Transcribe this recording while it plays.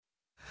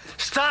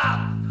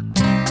Stop!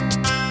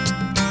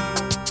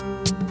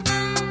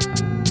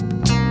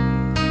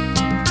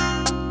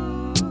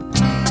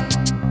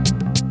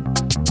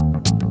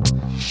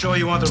 Sure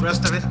you want the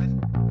rest of it?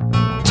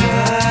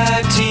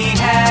 Dirty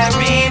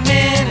Harry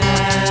Minute.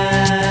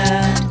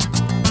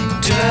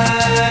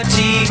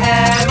 Dirty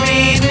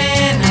Harry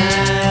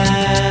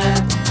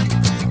Minute.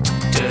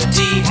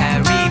 Dirty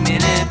Harry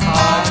Minute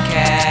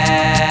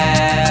Podcast.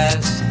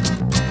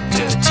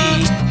 Dirty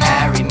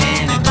Harry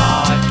Minute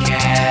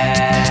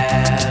Podcast.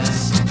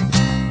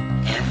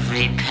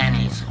 Every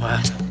penny's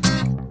worth it.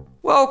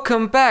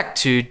 Welcome back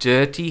to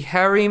Dirty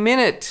Harry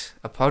Minute,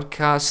 a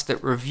podcast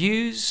that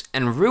reviews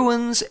and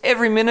ruins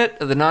every minute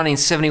of the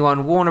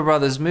 1971 Warner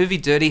Brothers movie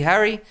Dirty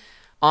Harry.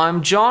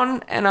 I'm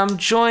John, and I'm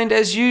joined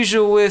as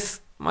usual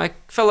with my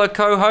fellow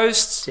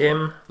co-hosts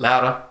Tim.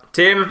 Louder,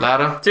 Tim.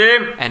 Louder,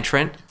 Tim. and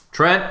Trent.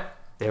 Trent.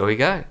 There we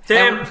go.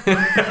 Tim.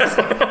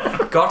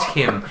 Got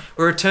him.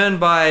 We're returned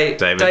by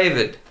David.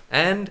 David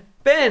and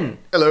Ben,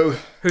 Hello.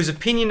 whose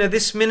opinion of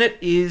this minute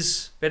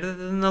is better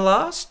than the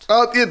last.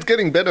 Oh, yeah, it's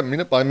getting better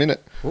minute by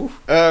minute.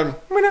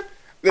 Minute.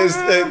 There's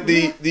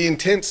the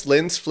intense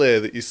lens flare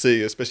that you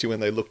see, especially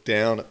when they look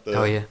down at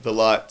the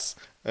lights.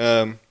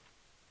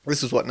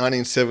 This was,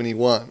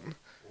 1971.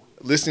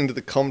 Listening to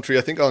the commentary,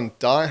 I think on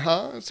Die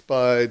Hard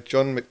by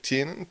John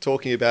McTiernan,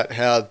 talking about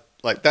how,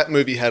 that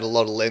movie had a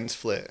lot of lens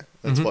flare.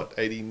 That's,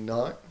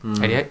 89?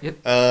 88, yep.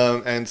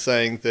 And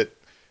saying that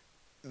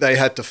they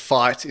had to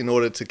fight in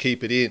order to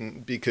keep it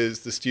in because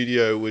the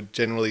studio would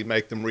generally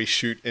make them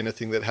reshoot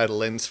anything that had a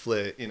lens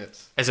flare in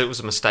it. As it was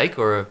a mistake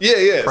or a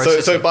Yeah.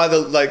 processing? So by the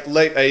late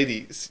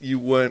 80s, you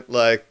weren't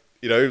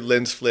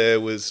lens flare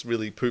was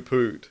really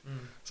poo-pooed.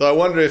 So I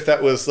wonder if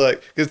that was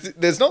because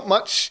there's not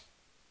much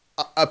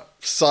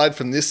aside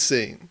from this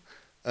scene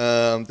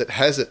that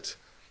has it.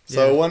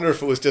 So I wonder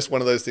if it was just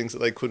one of those things that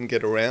they couldn't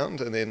get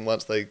around, and then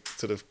once they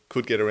sort of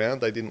could get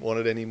around, they didn't want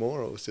it anymore,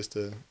 or it was just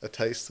a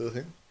taste sort of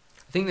thing.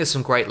 I think there's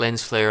some great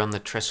lens flare on the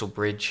Trestle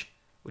Bridge,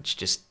 which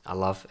I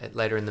love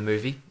later in the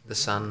movie, the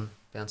sun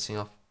bouncing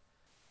off.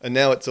 And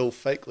now it's all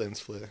fake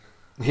lens flare.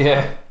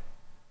 Yeah.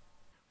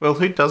 Well,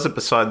 who does it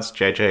besides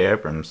J.J.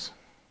 Abrams?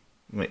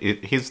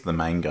 He's the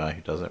main guy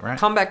who does it, right?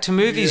 Come back to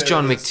movies, Yeah,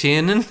 John yes.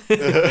 McTiernan.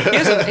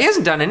 he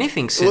hasn't done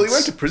anything since. Well, he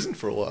went to prison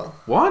for a while.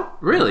 What?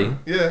 Really?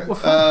 Yeah, What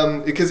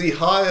for? because he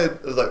hired,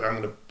 I'm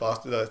going to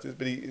bastardize this,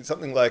 but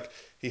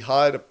he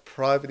hired a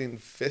private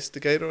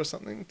investigator or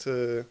something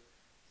to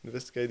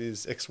investigate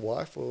his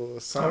ex-wife or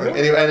something. really?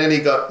 Anyway, and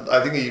then I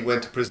think he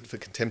went to prison for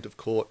contempt of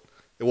court.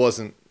 It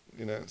wasn't,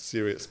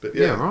 serious, but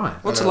yeah. Yeah, right.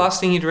 What's the last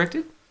thing he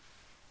directed?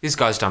 This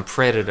guy's done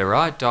Predator,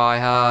 right? Die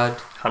Hard.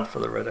 Hunt for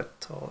the Red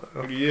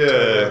October.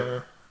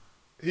 Yeah.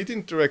 He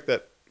didn't direct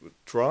that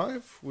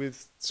Drive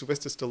with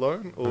Sylvester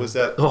Stallone, or was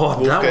that Oh, that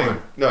Wolfgang?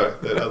 one. No,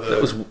 that other.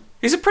 That was...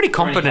 He's a pretty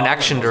competent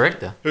action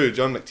director. Who?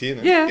 John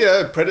McTiernan? Yeah.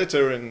 Yeah,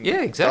 Predator and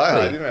Yeah, exactly. Die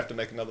Hard. He didn't have to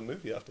make another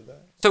movie after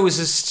that. So was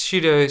this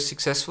studio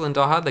successful in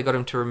Die Hard? They got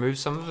him to remove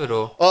some of it,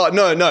 or? Oh,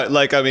 no.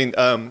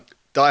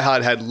 Die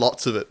Hard had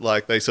lots of it.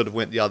 They sort of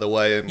went the other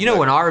way. And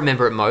When I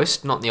remember it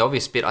most, not in the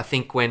obvious bit, I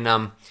think when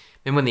the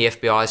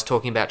FBI is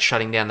talking about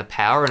shutting down the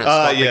power and it's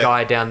got the yeah.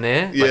 guy down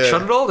there, Yeah.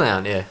 shut it all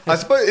down, yeah. I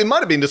suppose it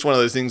might have been just one of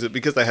those things that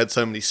because they had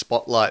so many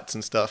spotlights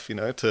and stuff,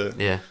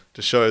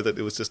 to show that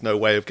there was just no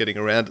way of getting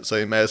around it, so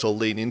you may as well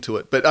lean into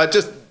it. But I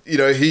just,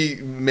 he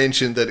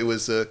mentioned that it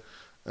was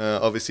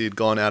obviously had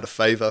gone out of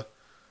favour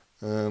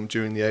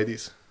during the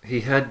 80s.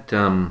 He had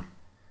a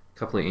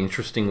couple of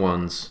interesting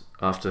ones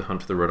after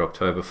Hunt for the Red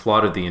October.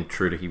 Flight of the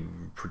Intruder he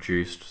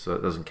produced, so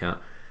it doesn't count.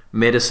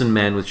 Medicine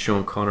Man with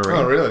Sean Connery.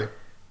 Oh, really?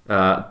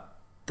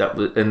 That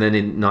was, and then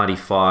in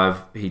 95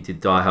 he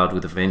did Die Hard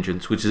with a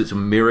Vengeance, which is a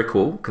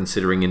miracle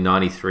considering in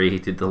 93 he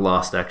did The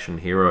Last Action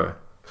Hero.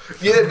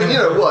 Yeah, but you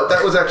know what?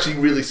 That was actually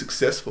really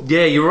successful.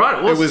 Yeah, you're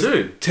right. It was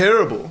too.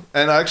 terrible.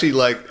 And I actually,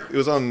 it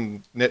was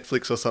on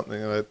Netflix or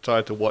something, and I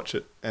tried to watch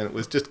it, and it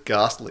was just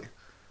ghastly.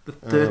 The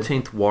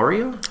 13th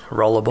Warrior.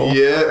 Rollerball.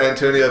 Yeah,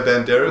 Antonio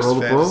Banderas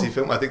Rollerball. fantasy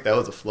film. I think that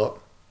was a flop.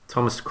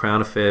 Thomas the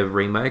Crown Affair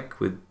remake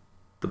with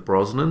the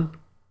Brosnan.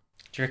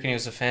 Do you reckon he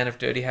was a fan of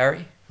Dirty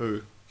Harry?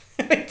 Who?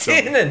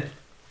 McTiernan.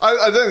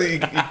 I don't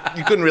think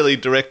you couldn't really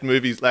direct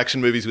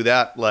action movies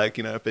without,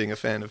 being a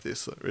fan of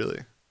this,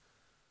 really.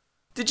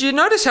 Did you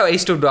notice how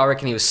Eastwood, I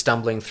reckon he was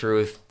stumbling through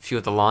a few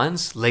of the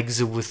lines?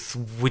 Legs are with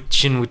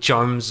which and which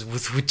arms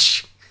with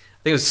which.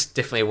 I think it was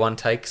definitely a one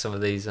take, some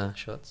of these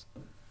shots.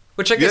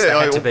 Which I guess they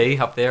had to be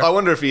up there. I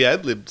wonder if he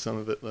ad-libbed some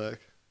of it,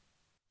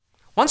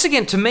 Once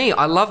again, to me,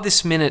 I love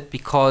this minute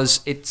because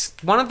it's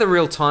one of the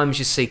real times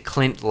you see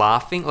Clint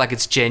laughing,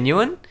 it's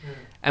genuine.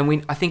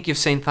 And I think you've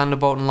seen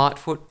Thunderbolt and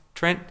Lightfoot,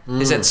 Trent.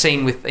 There's that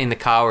scene in the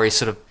car where he's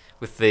sort of,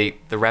 with the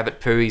rabbit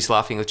poo, he's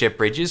laughing with Jeff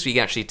Bridges. You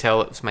can actually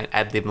tell it was made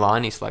ad-lib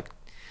line. He's like...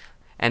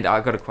 And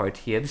I got a quote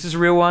here. This is a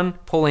real one.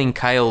 Pauline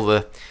Kael,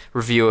 the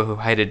reviewer who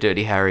hated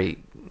Dirty Harry,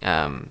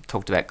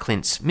 talked about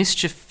Clint's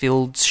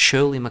mischief-filled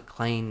Shirley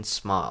MacLaine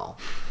smile.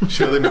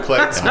 Shirley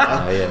MacLaine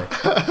smile.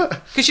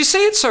 Because you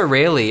see it so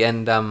rarely,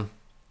 and I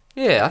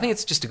think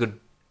it's just a good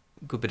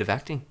bit of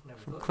acting.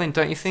 Clint,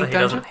 don't you think? So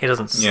Danger? he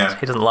doesn't Yeah.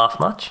 laugh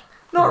much.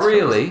 Not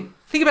really.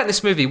 Think about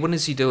this movie. When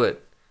does he do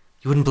it?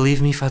 You wouldn't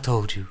believe me if I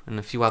told you. And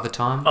a few other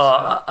times.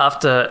 Oh,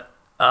 after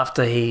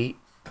he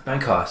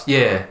Bank heist.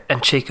 Yeah.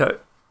 and Chico,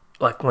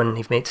 like when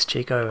he meets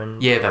Chico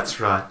and Yeah, that's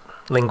right.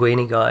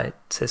 Linguini guy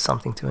says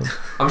something to him.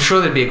 I'm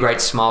sure there'd be a great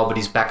smile, but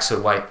his back's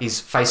away. His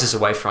face is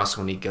away from us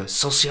when he goes,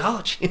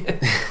 sociology.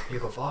 You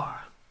go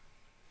far.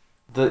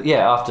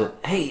 After,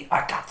 hey,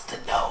 I got to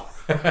know.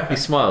 He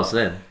smiles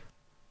then.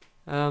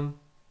 Do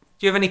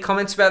you have any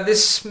comments about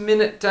this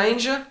minute,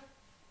 Danger?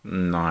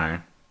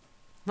 No.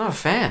 Not a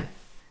fan.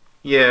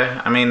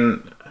 Yeah, I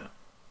mean,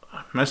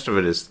 most of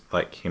it is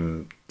like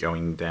him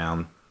going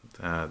down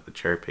the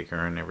cherry picker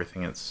and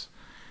everything. It's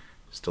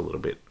just a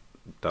little bit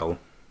dull.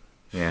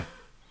 Yeah.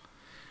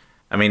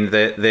 I mean,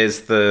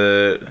 there's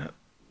the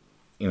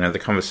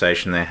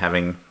conversation they're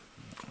having,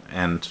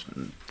 and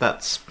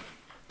that's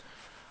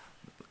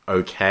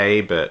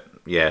okay, but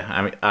yeah,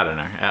 I mean, I don't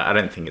know. I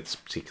don't think it's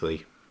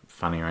particularly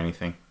funny or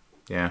anything.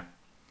 Yeah.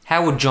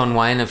 How would John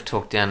Wayne have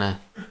talked down a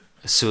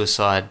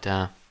suicide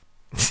Ben?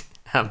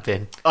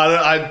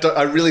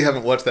 I really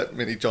haven't watched that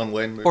many John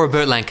Wayne movies. Or a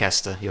Burt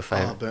Lancaster, your Oh,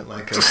 favourite. Burt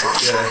Lancaster.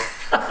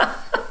 Yeah.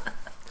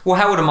 Well,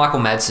 how would a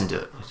Michael Madsen do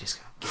it? We'll just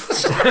go.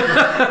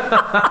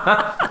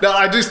 No,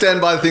 I do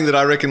stand by the thing that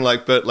I reckon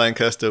like Burt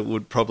Lancaster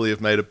would probably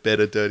have made a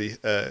better Dirty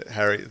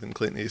Harry than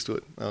Clint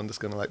Eastwood. I'm just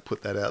going to like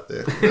put that out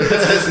there.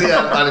 That's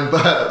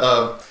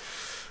the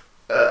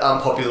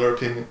unpopular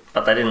opinion.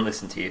 But they didn't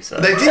listen to you, so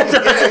They did,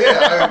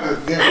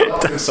 I'm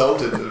not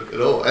insulted at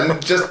all.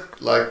 And just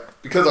like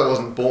because I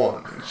wasn't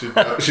born,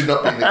 it should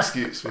not be an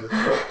excuse.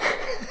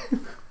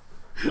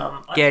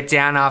 Get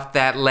down off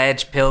that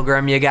ledge,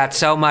 Pilgrim. You got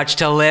so much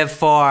to live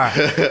for.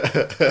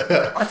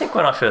 I think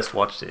when I first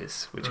watched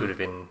this, which would have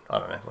been, I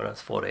don't know, when I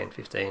was 14,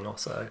 15 or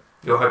so.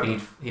 You're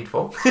hoping he'd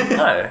fall?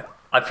 No,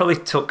 I probably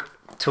took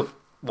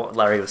what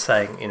Larry was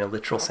saying in a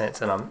literal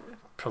sense, and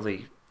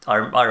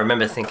I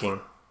remember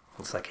thinking,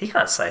 it's like, he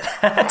can't say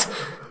that,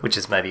 which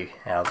is maybe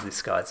how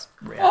this guy's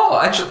reacting.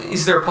 Oh, actually,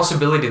 is there a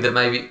possibility that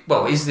maybe...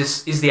 Well, is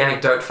the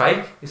anecdote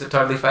fake? Is it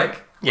totally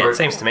fake? Yeah, Or- it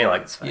seems to me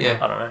like it's fake. Yeah.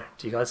 I don't know.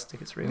 Do you guys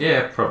think it's real?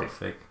 Yeah, probably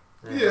fake.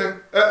 Yeah.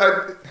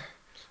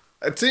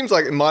 It seems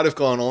like it might have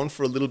gone on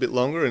for a little bit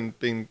longer and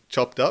been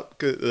chopped up,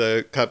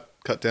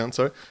 cut down,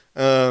 sorry.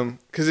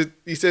 Because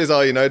he says,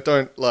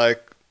 don't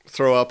like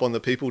throw up on the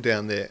people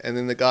down there. And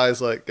then the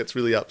guy's like, gets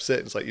really upset.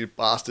 It's like, you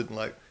bastard. And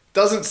like,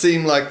 doesn't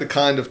seem like the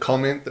kind of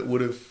comment that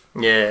would have,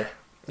 Yeah.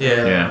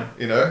 Yeah.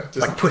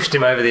 just Like pushed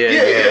him over the edge.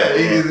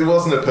 Yeah. It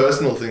wasn't a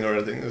personal thing or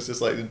anything. It was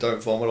just like,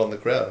 don't vomit on the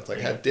crowd. It's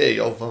like, how dare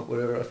you? I'll vomit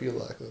whatever I feel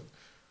like.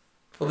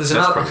 Well, there's That's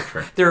another. probably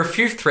true. There are a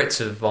few threats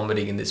of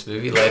vomiting in this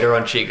movie. Later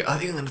on, I think I'm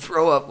going to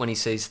throw up when he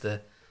sees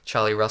the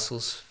Charlie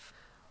Russell's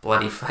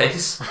bloody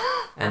face.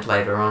 And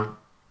later on.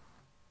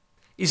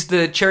 Is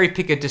the cherry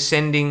picker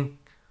descending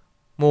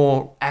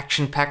more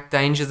action-packed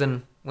Danger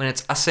than when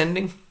it's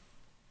ascending?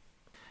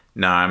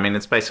 No, I mean,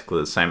 it's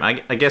basically the same. I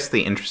guess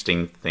the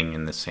interesting thing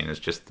in this scene is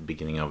just the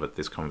beginning of it,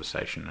 this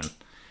conversation. And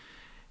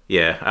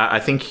yeah, I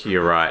think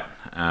you're right,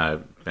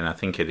 Ben. I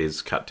think it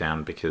is cut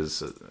down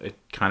because it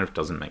kind of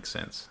doesn't make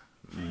sense.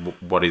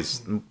 What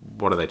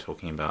are they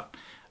talking about?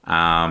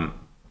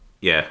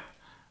 Yeah.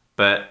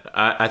 But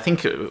I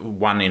think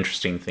one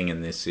interesting thing in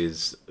this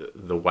is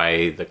the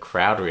way the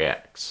crowd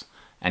reacts.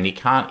 And you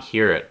can't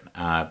hear it,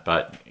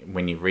 but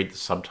when you read the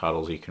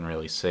subtitles, you can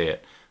really see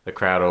it. The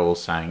crowd are all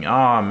saying,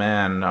 oh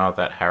man,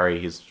 that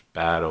Harry is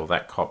bad, or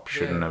that cop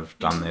shouldn't have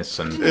done this,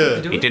 and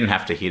he didn't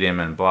have to hit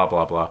him, and blah,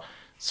 blah, blah.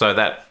 So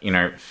that,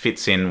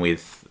 fits in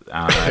with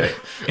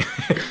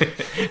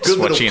just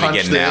watching it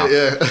again now.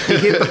 Yeah. He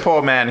hit the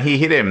poor man, he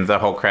hit him, the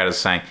whole crowd is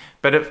saying.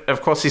 But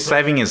of course, he's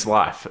saving his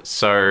life.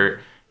 So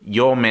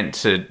you're meant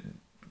to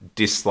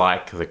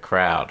dislike the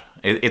crowd.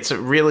 It's a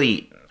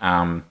really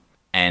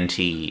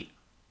anti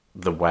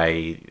the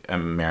way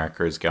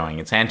America is going.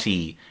 It's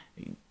anti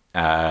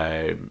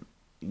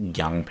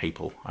young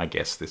people, I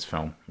guess, this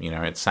film.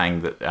 It's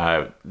saying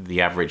that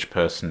the average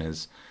person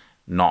is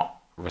not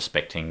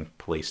respecting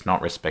police,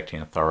 not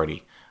respecting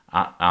authority.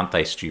 Aren't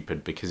they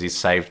stupid? Because he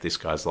saved this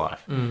guy's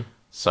life.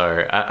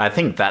 So I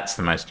think that's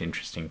the most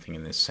interesting thing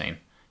in this scene.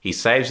 He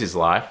saves his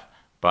life,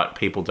 but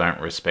people don't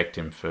respect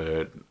him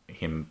for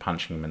him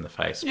punching him in the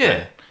face.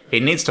 Yeah. But he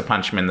needs to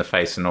punch him in the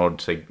face in order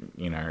to,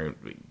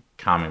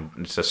 calm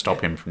him, to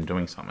stop him from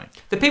doing something.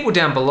 The people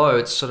down below,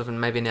 it's sort of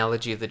maybe an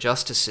analogy of the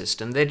justice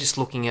system. They're just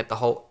looking at the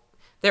whole...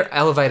 They're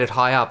elevated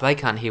high up. They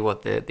can't hear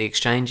what the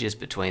exchange is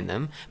between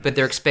them. But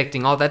they're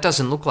expecting, that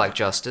doesn't look like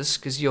justice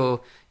because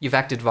you've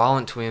acted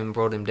violent to him and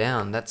brought him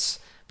down.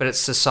 But it's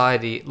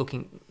society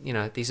looking...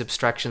 these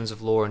abstractions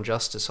of law and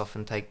justice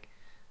often take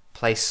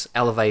place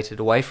elevated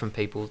away from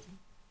people.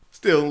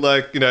 Still,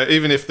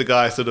 even if the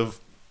guy sort of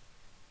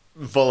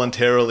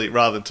voluntarily,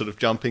 rather than sort of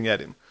jumping at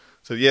him,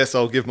 so yes,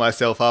 I'll give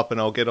myself up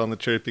and I'll get on the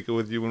cherry picker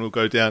with you and we'll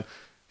go down.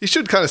 He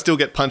should kind of still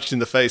get punched in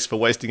the face for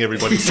wasting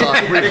everybody's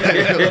time.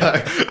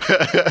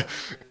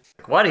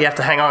 Why do you have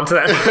to hang on to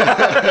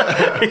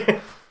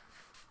that?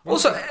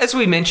 Also, as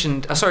we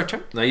mentioned, sorry,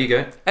 Trent. No, you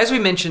go. As we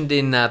mentioned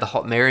in the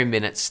Hot Mary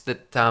minutes,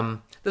 that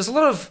there's a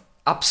lot of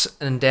ups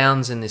and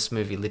downs in this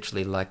movie.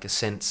 Literally, like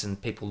ascents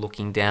and people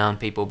looking down,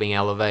 people being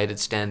elevated,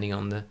 standing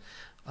on the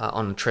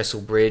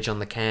trestle bridge on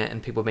the can,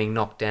 and people being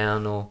knocked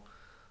down or.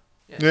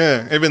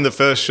 Yeah, even the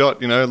first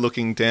shot,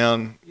 looking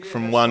down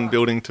from one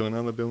building to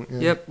another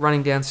building. Yeah. Yep,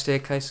 running down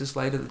staircases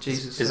later that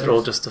Jesus. Is it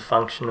all just a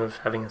function of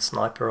having a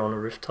sniper on a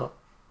rooftop?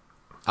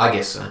 I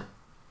guess so.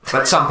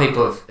 But some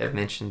people have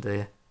mentioned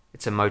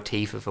it's a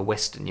motif of a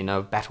Western,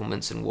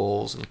 battlements and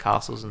walls and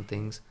castles and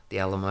things. The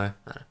Alamo.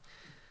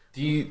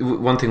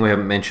 One thing we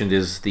haven't mentioned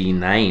is the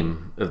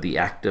name of the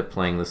actor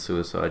playing the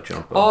suicide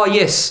jumper. Oh,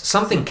 yes.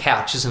 Something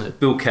Couch, isn't it?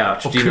 Bill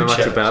Couch. Do you know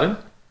much about him?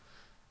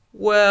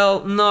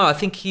 Well, no. I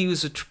think he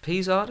was a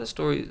trapeze artist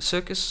or a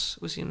circus.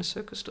 Was he in a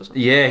circus or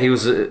something? Yeah, he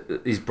was.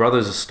 His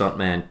brother's a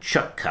stuntman,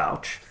 Chuck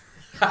Couch.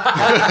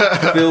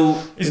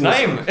 Bill. His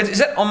name is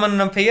that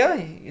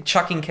Onomatopoeia?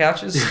 Chucking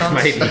couches,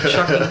 stunts? Maybe.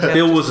 Chucking couches.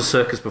 Bill was a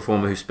circus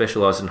performer who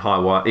specialised in high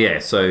wire. Yeah,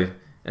 and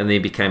then he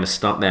became a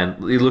stuntman.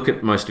 You look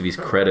at most of his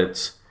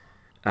credits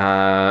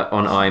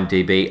on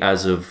IMDb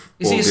as of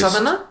Is August. he a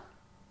Southerner? I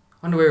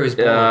wonder where he was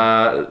born.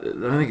 I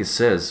don't think it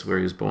says where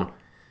he was born.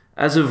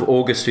 As of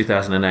August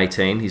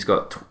 2018, he's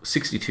got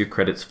 62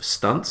 credits for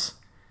stunts,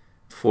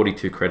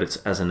 42 credits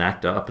as an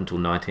actor up until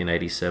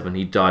 1987.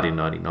 He died in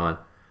 99.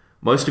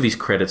 Most of his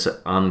credits are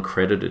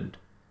uncredited,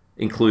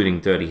 including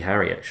Dirty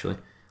Harry, actually.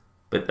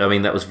 But, I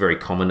mean, that was very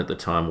common at the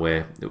time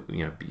where,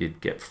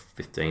 you'd get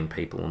 15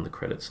 people on the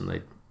credits and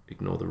they'd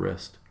ignore the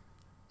rest.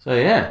 So,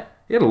 yeah,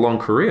 he had a long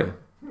career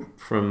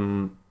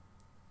from...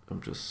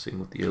 I'm just seeing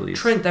what the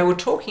earliest... Trent, they were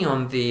talking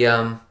on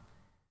the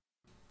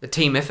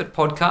Team Effort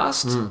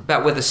podcast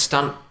about whether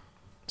stuntmen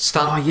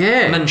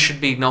should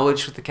be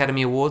acknowledged with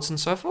Academy Awards and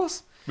so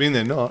forth. I mean,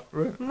 they're not,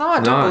 right? No, I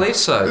don't believe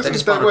so. They Isn't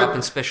just that brought it what- up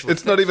in special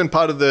It's not even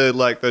part of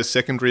the those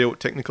secondary or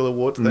technical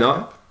awards. They No.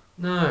 have?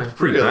 No.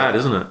 Pretty Really? bad,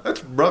 isn't it?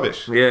 That's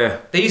rubbish. Yeah.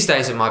 These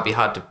days it might be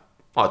hard to...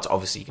 Oh, it's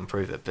obviously you can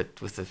prove it,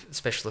 but with the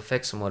special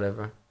effects and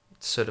whatever,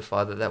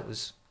 certify that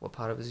was what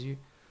part of it is you.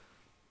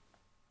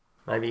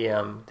 Maybe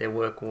their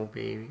work will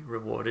be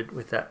rewarded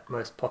with that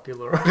most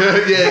popular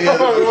yeah.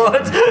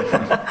 award.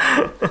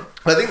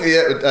 I think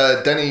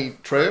Danny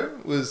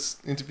Trejo was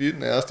interviewed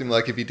and they asked him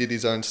if he did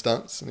his own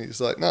stunts and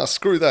he's like, "Nah,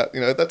 screw that.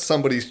 That's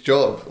somebody's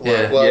job.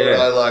 Why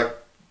would I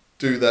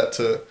do that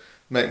to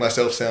make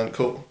myself sound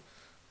cool?"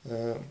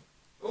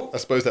 I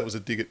suppose that was a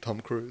dig at Tom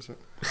Cruise.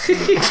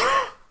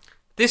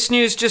 This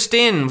news just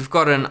in, we've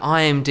got an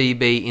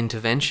IMDb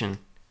intervention.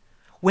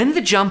 When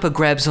the jumper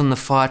grabs on the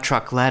fire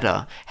truck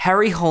ladder,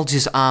 Harry holds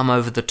his arm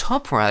over the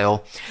top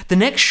rail. The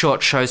next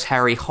shot shows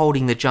Harry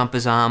holding the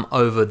jumper's arm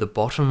over the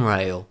bottom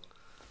rail.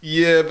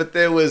 Yeah, but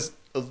there was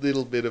a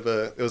little bit of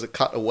there was a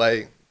cut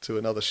away to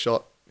another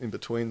shot in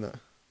between though.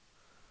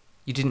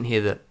 You didn't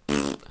hear that.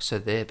 So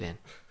there, Ben.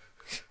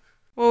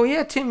 Well,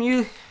 yeah, Tim,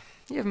 you've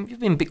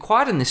been a bit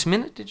quiet in this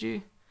minute, did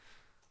you?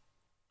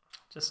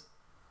 Just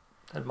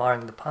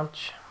admiring the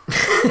punch.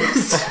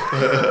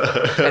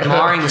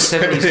 Admiring the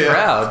 70s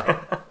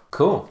crowd.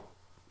 Cool.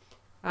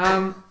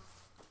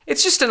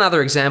 It's just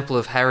another example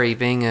of Harry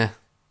being a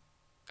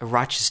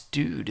righteous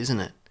dude, isn't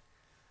it?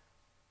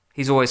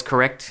 He's always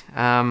correct.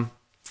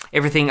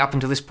 Everything up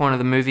until this point of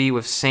the movie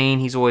we've seen,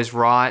 he's always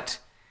right.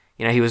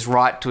 He was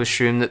right to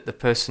assume that the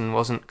person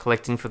wasn't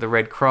collecting for the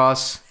Red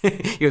Cross.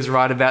 He was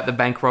right about the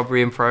bank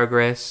robbery in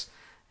progress.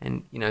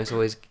 And,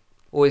 he's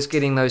always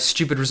getting those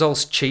stupid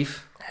results,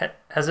 Chief.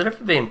 Has it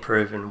ever been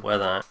proven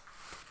whether,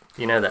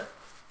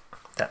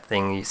 that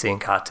thing you see in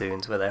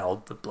cartoons where they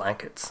hold the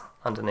blankets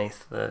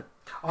underneath the...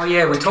 Oh,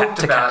 yeah, we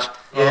talked about...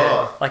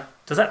 Yeah.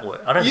 Does that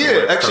work? I don't think it Yeah,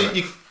 works,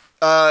 actually,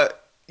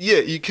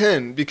 you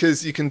can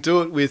because you can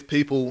do it with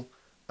people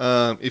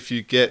if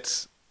you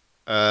get...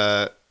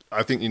 I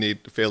think you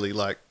need fairly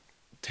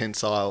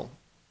tensile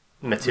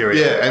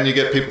material. Yeah, and you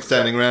get people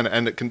standing around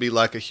and it can be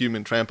like a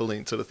human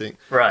trampoline sort of thing.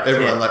 Right.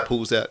 Everyone yeah.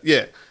 pulls out.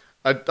 Yeah.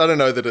 I don't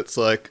know that it's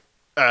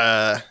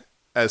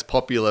as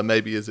popular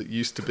maybe as it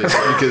used to be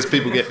because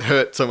people get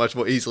hurt so much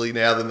more easily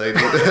now than they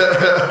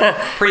did.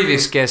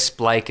 Previous guests,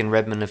 Blake and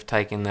Redmond, have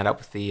taken that up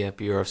with the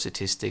Bureau of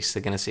Statistics.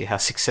 They're going to see how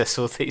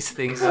successful these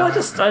things Well, are.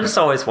 I just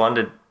always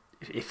wondered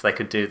if they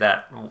could do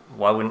that.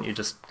 Why wouldn't you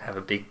just have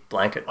a big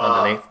blanket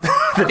underneath the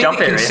I think jump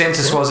the area?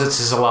 consensus was it's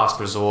as a last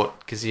resort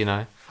because,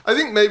 I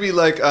think maybe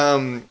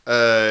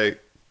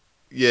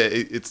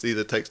it's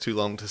either takes too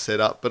long to set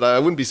up, but I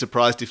wouldn't be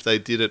surprised if they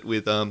did it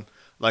with an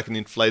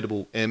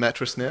inflatable air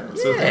mattress now.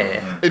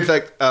 Yeah. In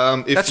fact,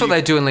 if that's what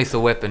they do in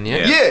Lethal Weapon,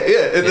 yeah?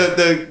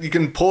 Yeah. You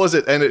can pause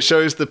it and it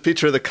shows the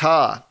picture of the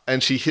car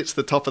and she hits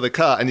the top of the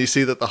car and you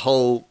see that the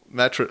whole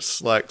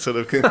mattress Really?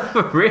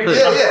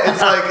 Yeah.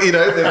 It's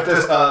they've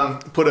just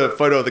put a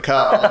photo of the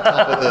car on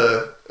top of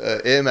the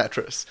air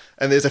mattress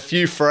and there's a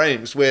few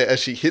frames where as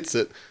she hits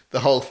it, the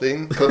whole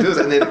thing contours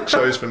and then it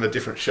shows from a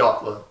different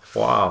shot.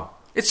 Wow.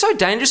 It's so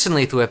dangerous in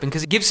Lethal Weapon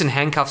because Gibson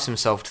handcuffs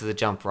himself to the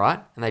jump, right?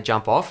 And they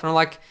jump off. And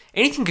like,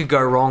 anything could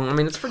go wrong. I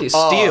mean, it's pretty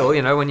steel,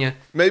 you know, when you...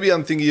 Maybe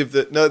I'm thinking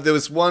of No, there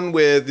was one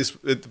where this,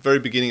 at the very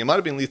beginning, it might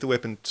have been Lethal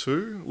Weapon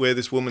 2, where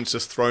this woman's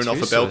just thrown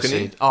off a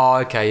balcony. Oh,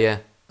 okay, yeah.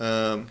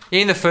 Yeah,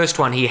 In the first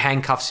one, he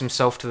handcuffs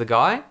himself to the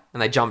guy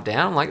and they jump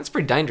down. I'm like, it's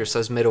pretty dangerous,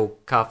 those metal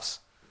cuffs.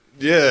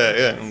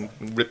 yeah, and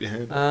rip your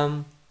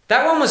hand.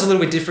 That one was a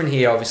little bit different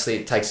here. Obviously,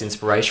 it takes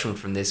inspiration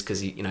from this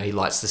because he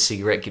lights the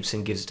cigarette.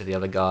 Gibson gives it to the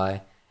other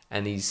guy,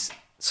 and he's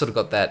sort of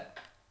got that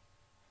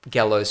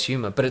gallows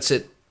humor. But it's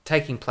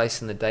taking place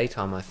in the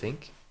daytime, I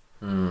think.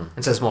 And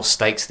so there's more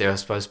stakes there. I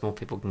suppose more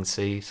people can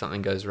see if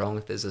something goes wrong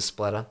if there's a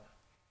splatter.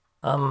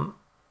 In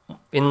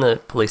the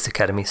Police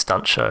Academy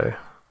stunt show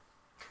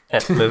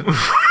at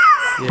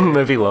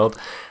Movie World,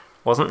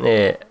 wasn't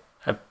there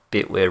a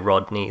bit where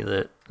Rodney,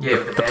 the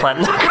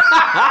platinum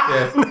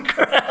the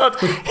crowd,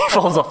 he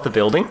falls off the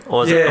building,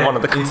 or is it one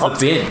of the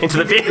cops? Into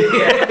the bin.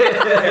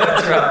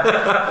 That's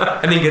right.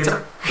 And then he gets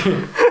up.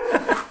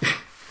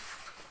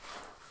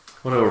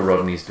 What are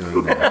Rodney's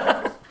doing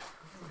now?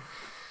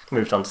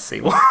 Moved on to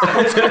SeaWorld.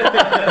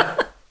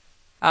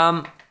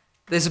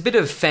 There's a bit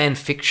of fan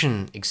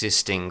fiction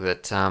existing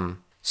that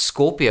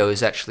Scorpio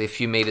is actually a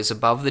few meters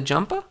above the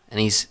jumper, and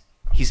he's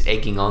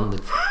egging on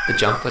the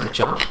jumper to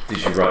jump.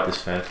 Did you write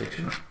this fan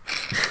fiction?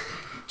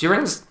 Do you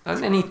reckon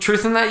there's any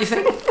truth in that, you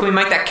think? Can we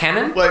make that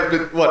canon? Wait,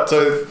 but what?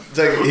 So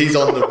he's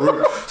on the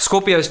roof.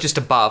 Scorpio's just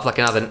above, like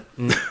another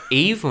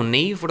Eve or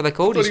Neve, what are they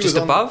called? He's just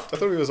above? I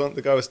thought he was on.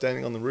 The guy was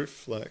standing on the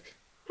roof, like.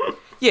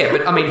 Yeah,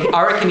 but I mean,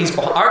 I reckon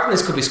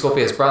this could be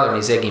Scorpio's brother, and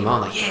he's egging him on,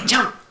 like, yeah,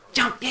 jump,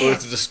 Or yeah.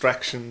 it's a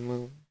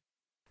distraction.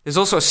 There's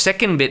also a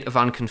second bit of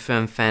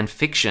unconfirmed fan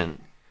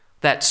fiction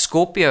that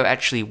Scorpio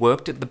actually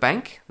worked at the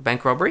bank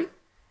robbery,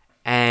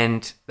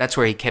 and that's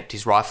where he kept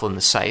his rifle in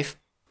the safe.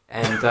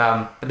 And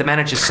but the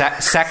manager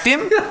sacked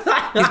him.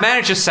 His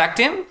manager sacked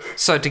him,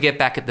 so to get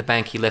back at the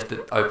bank, he left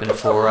it open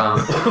for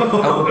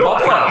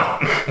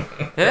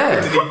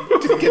Yeah.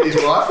 Did he get his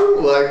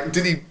rifle? Like,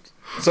 did he?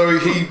 So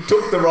he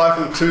took the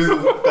rifle to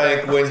the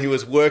bank when he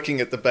was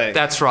working at the bank.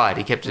 That's right.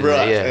 He kept it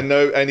right, in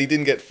there, yeah. and he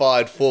didn't get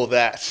fired for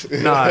that.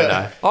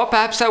 No. Oh,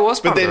 perhaps that was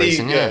part of the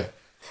reason, yeah.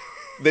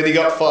 Then he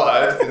got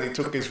fired, and he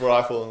took his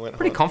rifle and went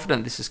Pretty home.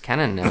 confident this is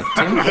canon now,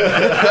 Tim.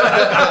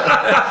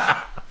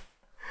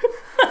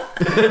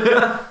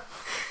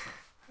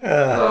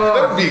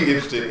 That would be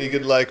interesting. You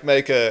could like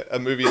make a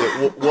movie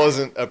that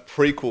wasn't a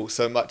prequel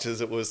so much as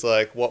it was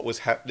like what was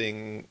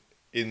happening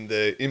in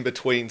the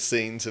in-between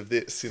scenes of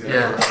this, you know?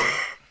 Yeah.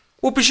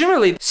 Well,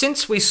 presumably,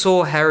 since we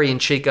saw Harry and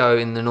Chico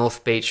in the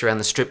North Beach around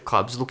the strip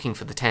clubs looking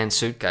for the tan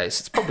suitcase,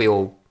 it's probably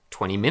all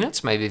 20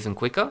 minutes, maybe even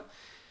quicker.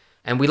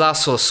 And we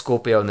last saw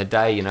Scorpio in the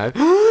day, you know,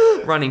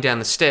 running down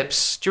the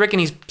steps. Do you reckon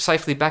he's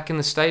safely back in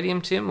the stadium,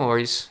 Tim, or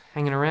he's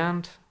hanging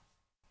around?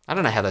 I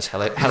don't know how those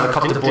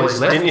helicopter boys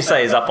left. Didn't you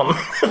say he's up on?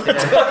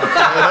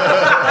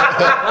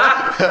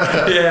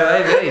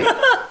 Yeah, maybe.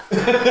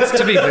 It's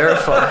to be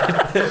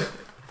verified.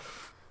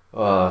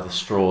 Oh, the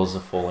straws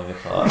are falling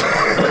apart.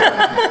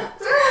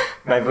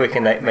 Maybe we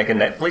can make a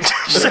Netflix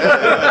show.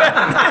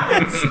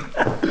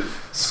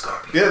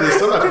 Yeah, there's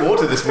so much more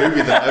to this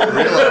movie than I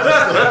realised.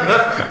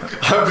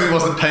 I hope he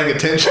wasn't paying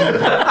attention.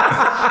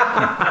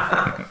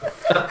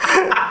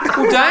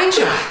 Well,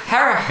 Danger.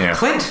 Harry, Yeah.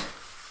 Clint.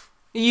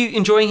 Are you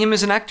enjoying him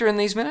as an actor in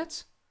these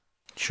minutes?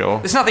 Sure.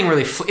 There's nothing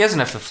really... he doesn't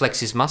have to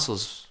flex his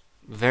muscles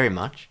very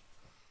much.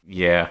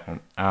 Yeah.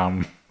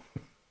 I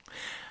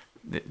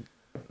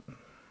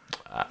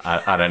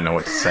don't know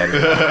what to say to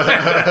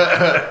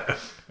that.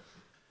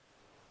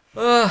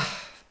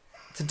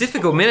 It's a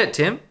difficult minute,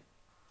 Tim.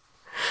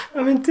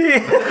 I'm in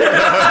tears.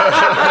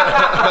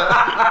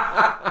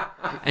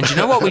 And do you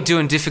know what we do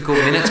in difficult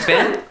minutes,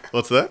 Ben?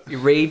 What's that? You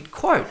read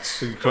quotes.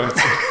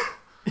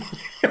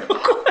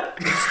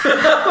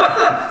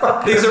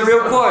 These are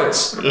real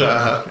quotes.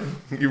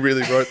 You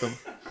really wrote them.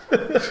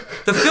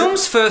 The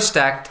film's first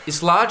act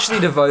is largely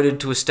devoted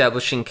to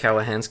establishing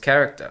Callahan's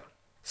character,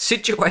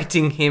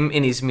 situating him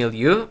in his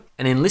milieu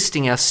and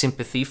enlisting our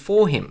sympathy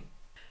for him.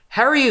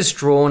 Harry is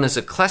drawn as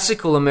a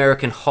classical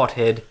American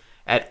hothead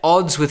at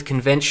odds with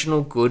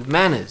conventional good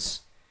manners.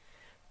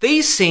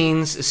 These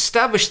scenes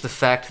establish the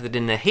fact that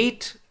in the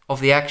heat of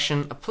the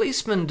action, a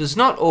policeman does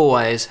not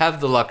always have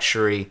the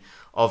luxury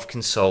of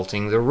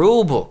consulting the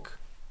rule book.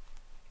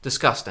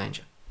 Discuss,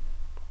 Danger.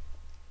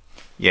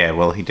 Yeah,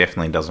 well, he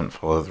definitely doesn't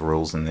follow the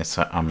rules in this.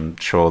 I'm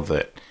sure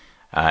that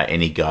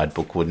any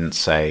guidebook wouldn't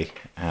say,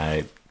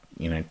 taunt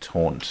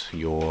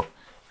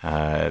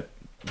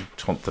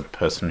the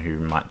person who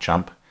might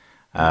jump.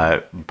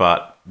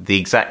 But the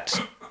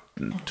exact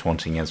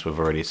taunting, as we've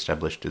already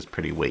established, is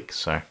pretty weak.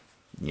 So,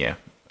 yeah,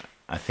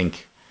 I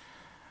think,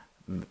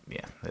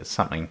 there's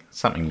something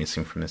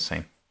missing from this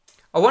scene.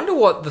 I wonder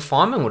what the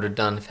fireman would have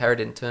done if Harry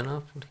didn't turn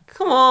up.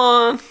 Come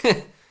on,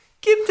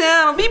 get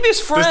down, I'll be your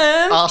best friend.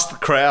 Just ask the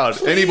crowd.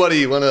 Please.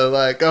 Anybody want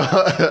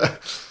to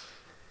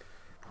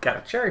Got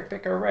a cherry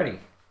picker ready.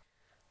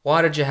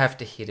 Why did you have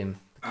to hit him?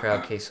 The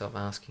crowd keeps on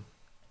asking.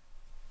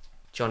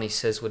 Johnny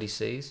says what he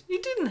sees. You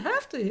didn't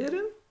have to hit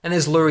him. And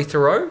there's Louis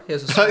Theroux. He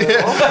has a small role.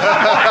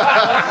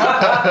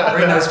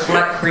 Wearing those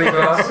black green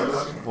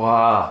glasses.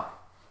 Wow.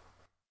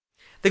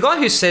 The guy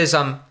who says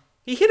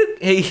he hit him.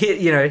 He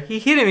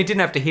didn't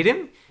have to hit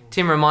him.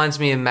 Tim reminds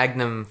me of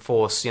Magnum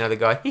Force. You know, the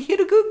guy, he hit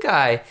a good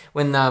guy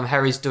when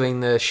Harry's doing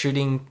the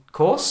shooting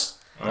course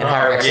and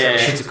Harry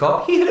accidentally shoots a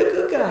cop. He hit a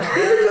good guy.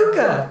 He hit a good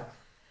guy.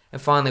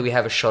 And finally, we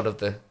have a shot of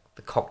the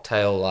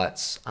cocktail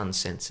lights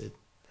uncensored.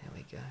 There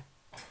we go.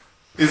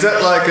 Is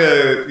that like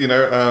a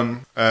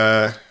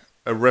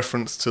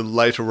reference to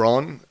later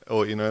on,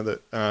 or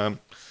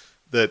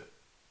that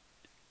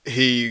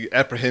he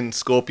apprehends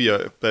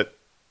Scorpio, but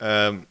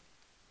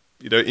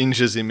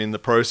injures him in the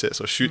process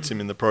or shoots him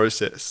in the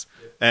process,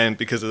 and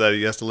because of that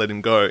he has to let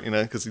him go,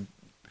 because the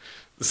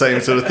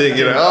same sort of thing,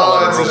 it's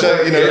a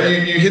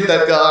shame, you hit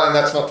that guy and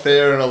that's not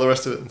fair and all the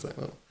rest of it. And it's like,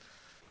 well,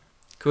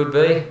 could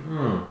be.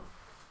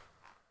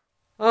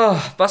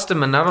 Oh, busted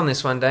my nut on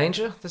this one,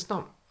 Danger.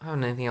 I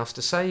haven't anything else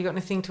to say. You got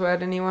anything to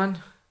add, anyone?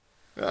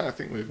 no, I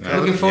think we've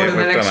Looking forward to the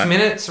we've next done it.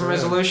 minute, some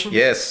resolution?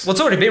 Yes. Well,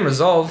 it's already been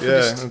resolved.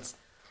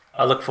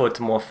 I look forward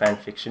to more fan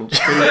fiction.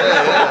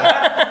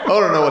 I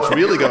want to know what's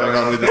really going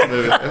on with this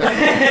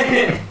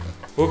movie.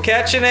 We'll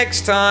catch you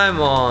next time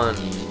on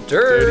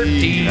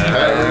Dirty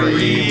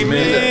Harry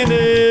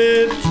Minute.